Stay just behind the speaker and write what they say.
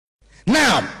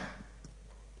Now,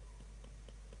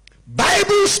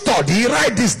 Bible study,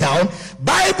 write this down.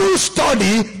 Bible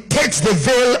study takes the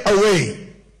veil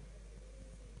away.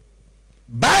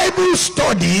 Bible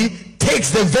study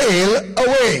takes the veil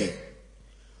away.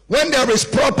 When there is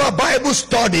proper Bible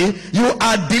study, you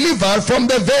are delivered from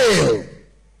the veil.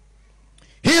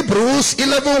 Hebrews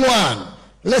 11:1.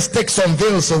 Let's take some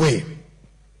veils away.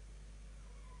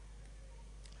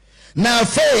 Now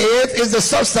faith is the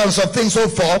substance of things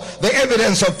hoped for, the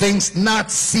evidence of things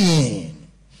not seen.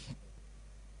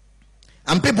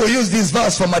 And people use this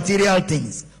verse for material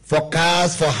things, for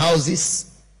cars, for houses.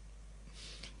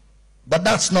 But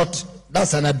that's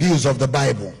an abuse of the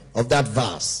Bible, of that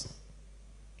verse.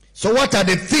 So what are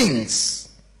the things?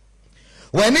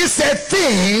 When he said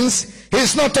things,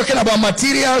 he's not talking about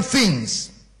material things.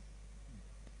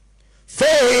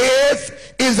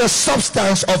 Faith is the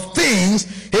substance of things.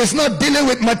 He's not dealing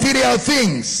with material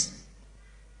things.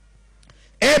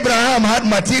 Abraham had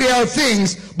material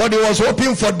things, but he was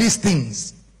hoping for these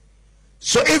things.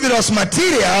 So if it was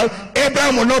material,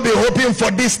 Abraham would not be hoping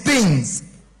for these things.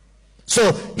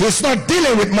 So he's not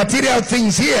dealing with material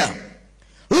things here.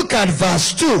 Look at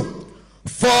verse 2.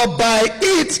 For by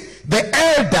it the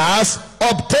elders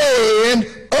obtained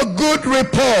a good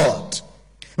report.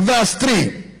 Verse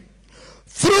 3.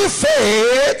 Through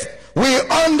faith we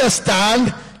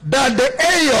understand that the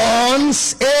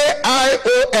aeons,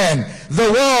 A-I-O-N,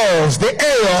 the worlds, the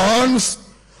aeons,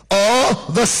 or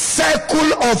the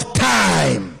circle of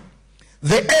time.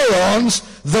 The aeons,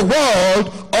 the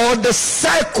world, or the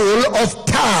circle of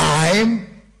time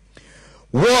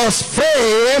was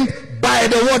framed by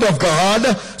the word of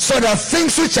God, so that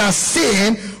things which are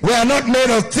seen were not made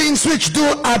of things which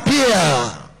do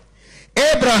appear.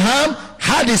 Abraham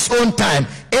had his own time.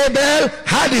 Abel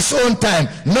had his own time.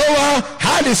 Noah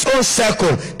had his own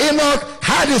circle. Enoch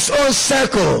had his own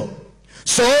circle.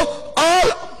 So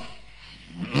all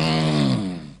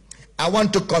I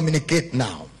want to communicate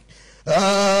now.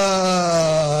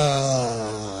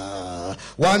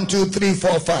 1, 2, 3,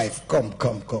 4, 5. Come.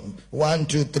 1,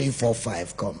 2, 3, 4,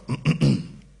 5. Come.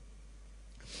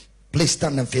 Please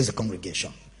stand and face the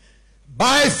congregation.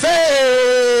 By faith,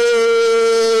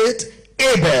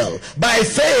 Abel. By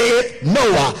faith,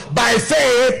 Noah. By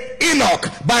faith, Enoch.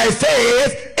 By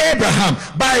faith, Abraham.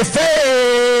 By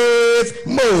faith,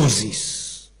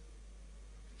 Moses.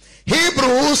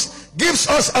 Hebrews gives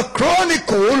us a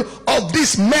chronicle of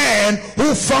this man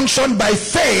who functioned by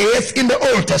faith in the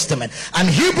Old Testament. And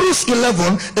Hebrews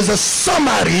 11 is a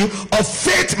summary of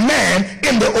faith men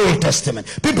in the Old Testament.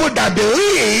 People that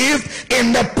believe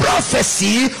in the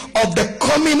prophecy of the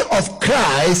coming of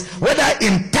Christ, whether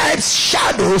in types,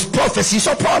 shadows, prophecies,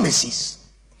 or promises.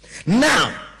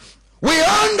 Now, we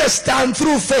understand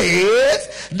through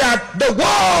faith that the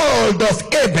world of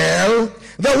Abel,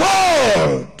 the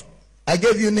world, I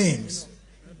gave you names.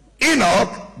 Enoch,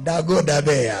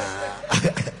 Dagodabea,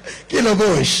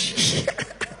 Kilobush.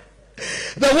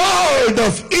 The world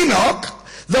of Enoch,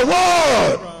 the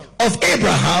world of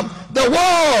Abraham, the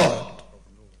world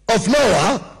of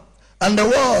Noah, and the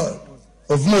world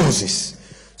of Moses.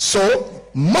 So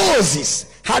Moses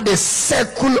had a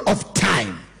circle of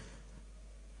time.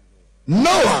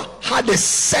 Noah had a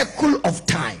circle of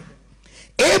time.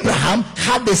 Abraham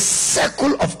had a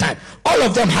circle of time. All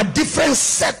of them had different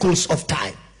circles of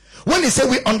time. When he said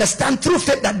we understand through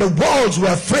faith that the worlds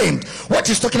were framed, what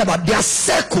he's talking about, they are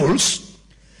circles.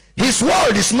 His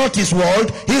world is not his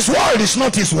world. His world is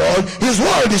not his world. His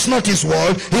world is not his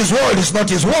world. His world is not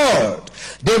his world.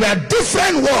 They were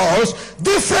different worlds,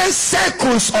 different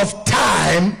circles of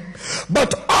time,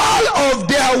 but all of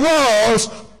their worlds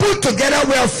put together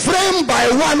were framed by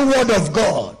one word of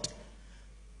God.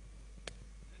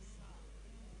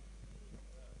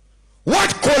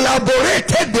 What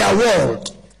collaborated their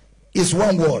world is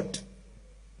one word: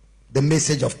 the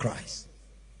message of Christ.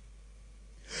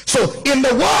 So in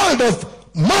the world of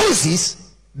Moses,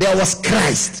 there was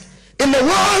Christ. In the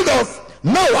world of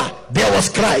Noah, there was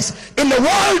Christ. In the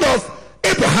world of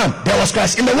Abraham, there was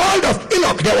Christ. In the world of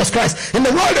Enoch, there was Christ. In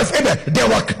the world of Abel,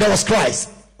 there was Christ.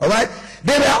 All right?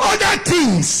 There were other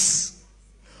things.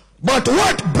 But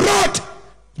what brought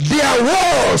their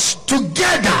worlds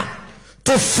together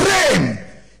to frame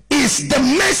is the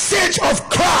message of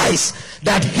Christ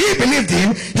that he believed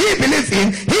in,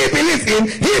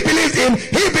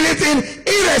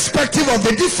 irrespective of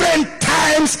the different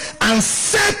times and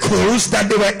circles that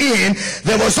they were in.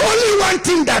 There was only one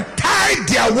thing that tied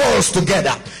their worlds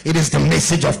together. It is the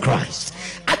message of Christ.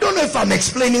 I don't know if I'm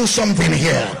explaining something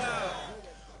here.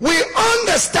 We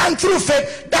understand through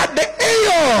faith that the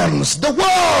aeons, the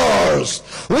worlds,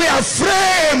 we are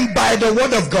framed by the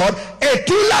word of God.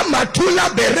 Etula matula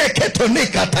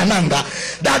bereketonika tananga.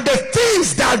 That the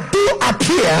things that do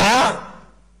appear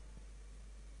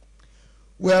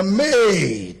were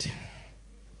made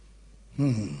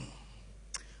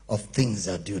of things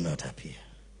that do not appear.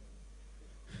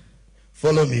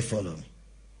 Follow me, follow me.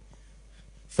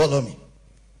 Follow me.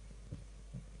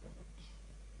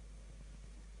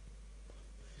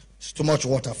 It's too much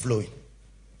water flowing.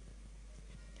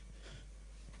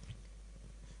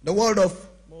 The word of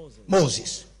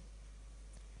Moses.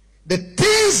 The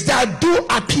things that do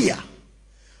appear.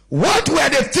 What were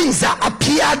the things that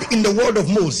appeared in the word of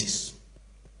Moses?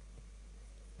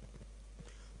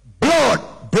 Blood,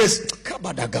 brazen.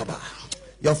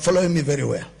 You're following me very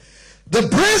well. The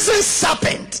brazen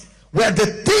serpent were the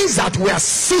things that were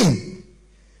seen,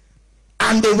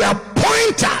 and they were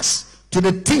pointers to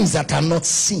the things that are not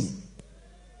seen.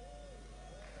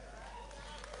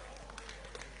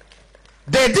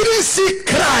 They didn't see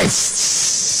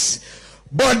Christ,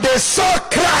 but they saw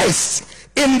Christ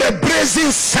in the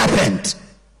brazen serpent.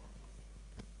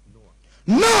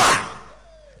 Noah,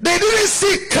 they didn't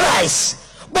see Christ,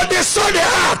 but they saw the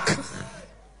ark.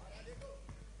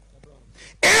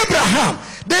 Abraham,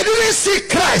 they didn't see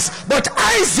Christ, but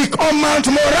Isaac on Mount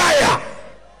Moriah.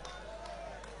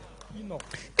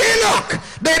 Enoch,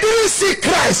 they didn't see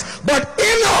Christ, but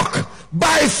Enoch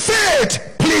by faith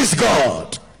pleased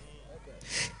God.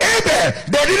 Abel,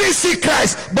 they didn't see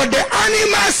Christ, but the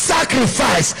animal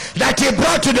sacrifice that he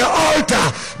brought to the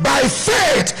altar, by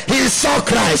faith he saw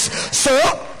Christ. So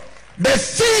the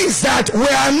things that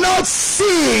were not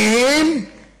seen,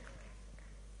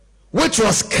 which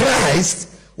was Christ,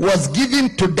 was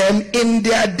given to them in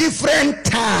their different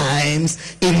times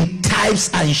in types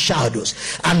and shadows.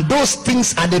 And those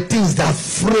things are the things that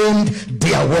framed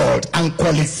their world and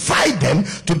qualified them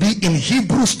to be in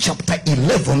Hebrews chapter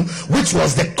 11, which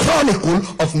was the chronicle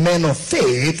of men of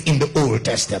faith in the Old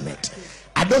Testament.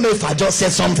 I don't know if I just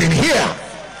said something here.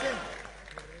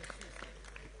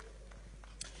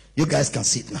 You guys can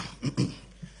sit now.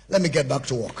 Let me get back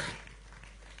to work.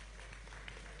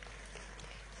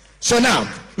 So now,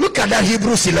 look at that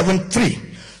Hebrews 11:3.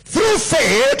 Through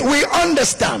faith, we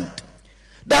understand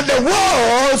that the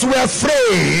worlds were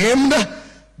framed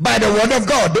by the word of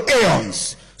God, the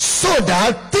aeons, so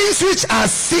that things which are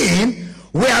seen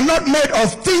were not made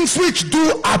of things which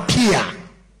do appear.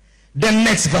 The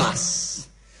next verse.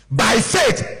 By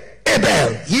faith,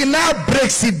 Abel, he now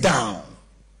breaks it down.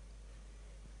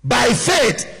 By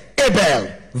faith, Abel,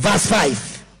 verse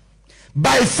 5.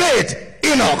 By faith,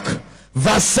 Enoch,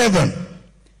 verse 7.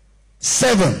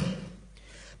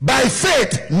 By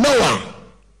faith, Noah,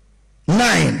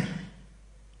 9.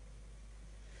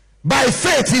 By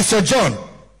faith, he sojourned,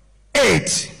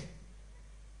 8.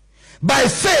 By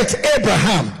faith,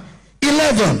 Abraham,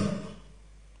 11.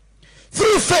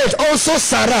 Through faith also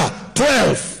Sarah,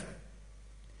 12.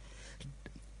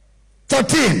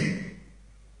 13.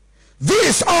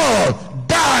 These all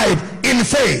died in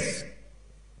faith.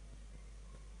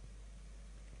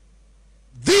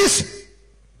 These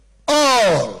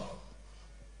all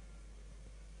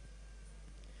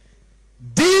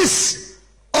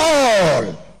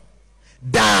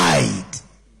died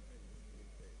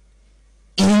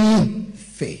in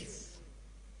faith.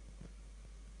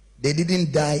 They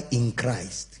didn't die in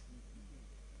Christ.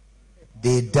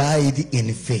 They died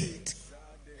in faith.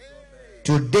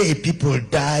 Today people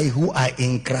die who are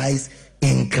in Christ.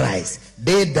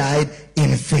 They died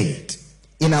in faith.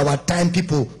 In our time,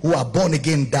 people who are born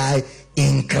again die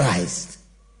in Christ.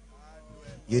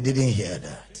 You didn't hear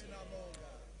that.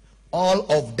 All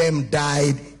of them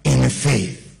died in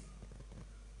faith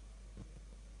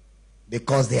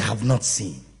because they have not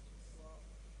seen.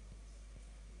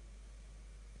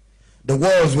 The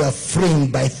worlds were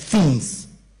framed by things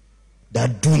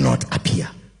that do not appear.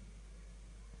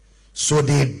 So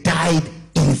they died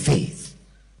in faith.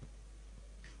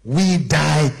 We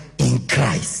die in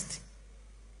Christ.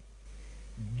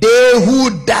 They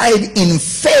who died in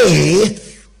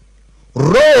faith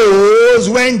rose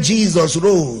when Jesus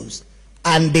rose,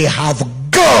 and they have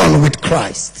gone with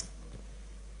Christ,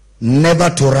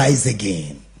 never to rise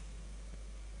again.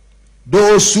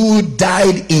 Those who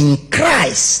died in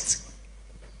Christ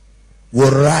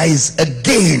will rise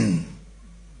again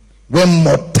when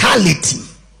mortality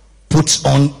puts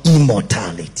on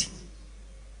immortality,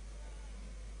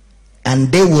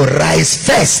 and they will rise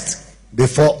first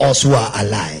before us who are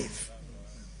alive.